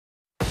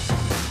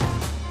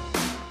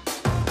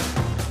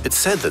It's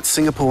said that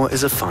Singapore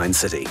is a fine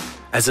city,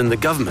 as in the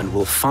government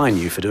will fine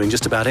you for doing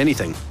just about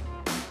anything.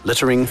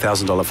 Littering,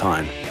 $1,000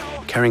 fine.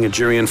 Carrying a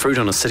durian fruit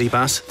on a city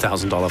bus,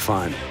 $1,000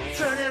 fine.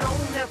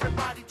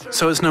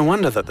 So it's no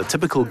wonder that the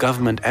typical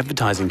government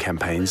advertising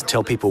campaigns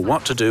tell people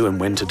what to do and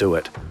when to do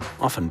it,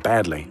 often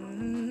badly.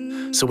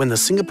 So when the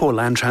Singapore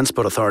Land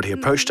Transport Authority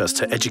approached us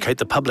to educate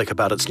the public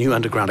about its new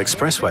underground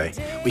expressway,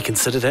 we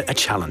considered it a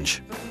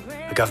challenge.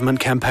 A government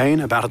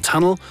campaign about a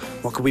tunnel?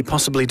 What could we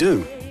possibly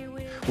do?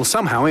 Well,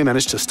 somehow we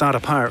managed to start a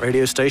pirate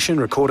radio station,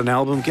 record an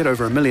album, get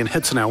over 1 million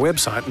hits on our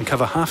website and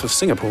cover half of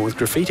Singapore with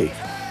graffiti.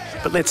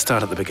 But let's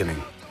start at the beginning.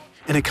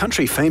 In a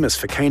country famous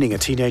for caning a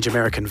teenage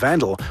American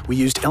vandal, we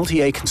used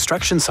LTA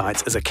construction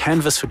sites as a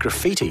canvas for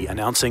graffiti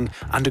announcing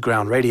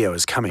underground radio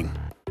is coming.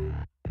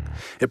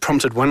 It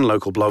prompted one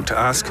local blog to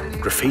ask,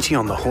 graffiti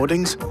on the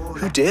hoardings?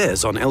 Who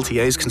dares on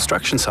LTA's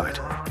construction site?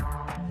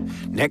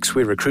 Next,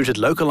 we recruited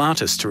local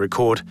artists to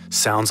record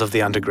Sounds of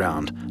the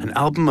Underground, an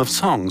album of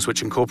songs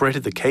which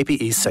incorporated the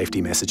KPE's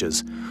safety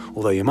messages,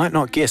 although you might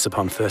not guess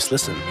upon first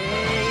listen.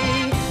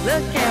 Hey,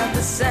 look at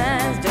the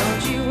signs,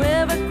 don't you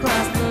ever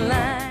cross the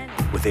line.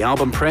 With the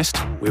album pressed,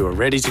 we were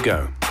ready to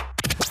go.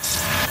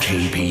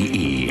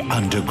 KPE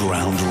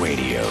Underground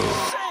Radio.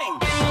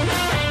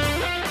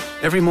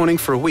 Every morning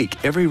for a week,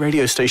 every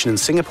radio station in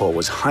Singapore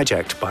was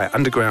hijacked by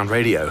Underground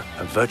Radio,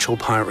 a virtual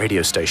pirate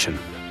radio station.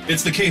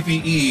 It's the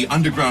KPE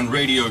Underground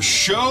Radio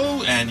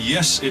show, and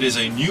yes, it is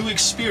a new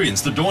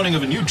experience, the dawning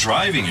of a new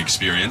driving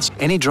experience.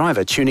 Any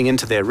driver tuning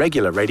into their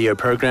regular radio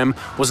program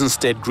was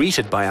instead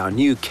greeted by our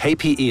new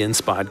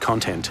KPE-inspired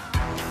content.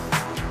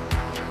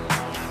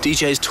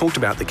 DJs talked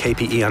about the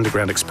KPE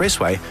Underground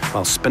Expressway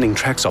while spinning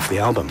tracks off the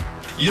album.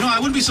 You know, I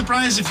wouldn't be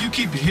surprised if you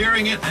keep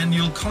hearing it and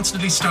you'll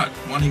constantly start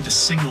wanting to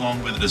sing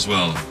along with it as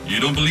well. You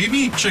don't believe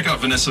me? Check out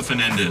Vanessa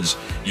Fernandez.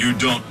 You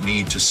don't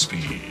need to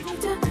speed.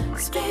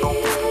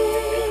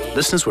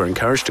 Listeners were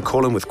encouraged to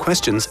call in with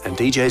questions, and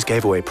DJs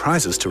gave away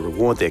prizes to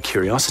reward their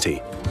curiosity.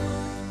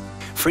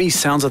 Free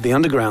Sounds of the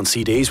Underground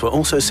CDs were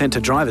also sent to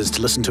drivers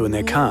to listen to in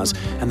their cars,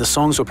 and the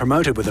songs were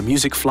promoted with a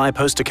Music Fly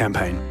poster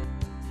campaign.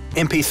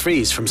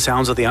 MP3s from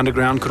Sounds of the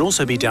Underground could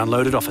also be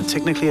downloaded off a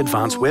technically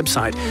advanced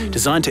website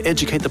designed to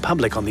educate the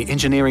public on the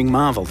engineering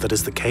marvel that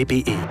is the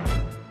KPE.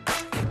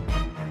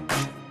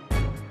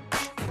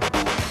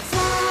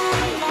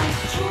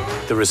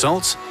 The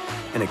results?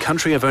 In a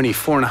country of only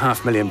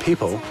 4.5 million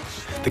people,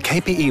 the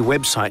KPE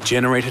website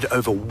generated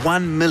over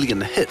 1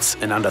 million hits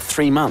in under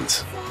 3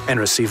 months and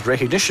received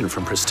recognition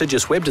from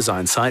prestigious web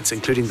design sites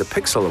including the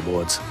Pixel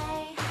Awards.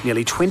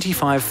 Nearly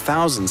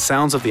 25,000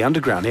 Sounds of the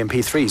Underground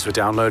MP3s were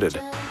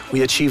downloaded.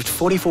 We achieved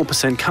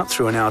 44%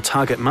 cut-through in our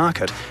target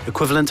market,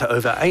 equivalent to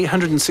over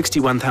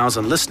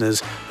 861,000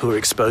 listeners who were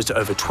exposed to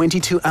over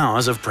 22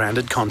 hours of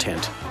branded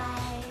content.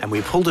 And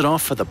we pulled it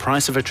off for the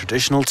price of a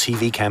traditional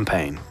TV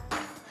campaign.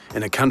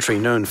 In a country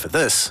known for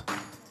this,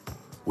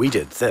 we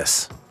did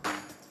this.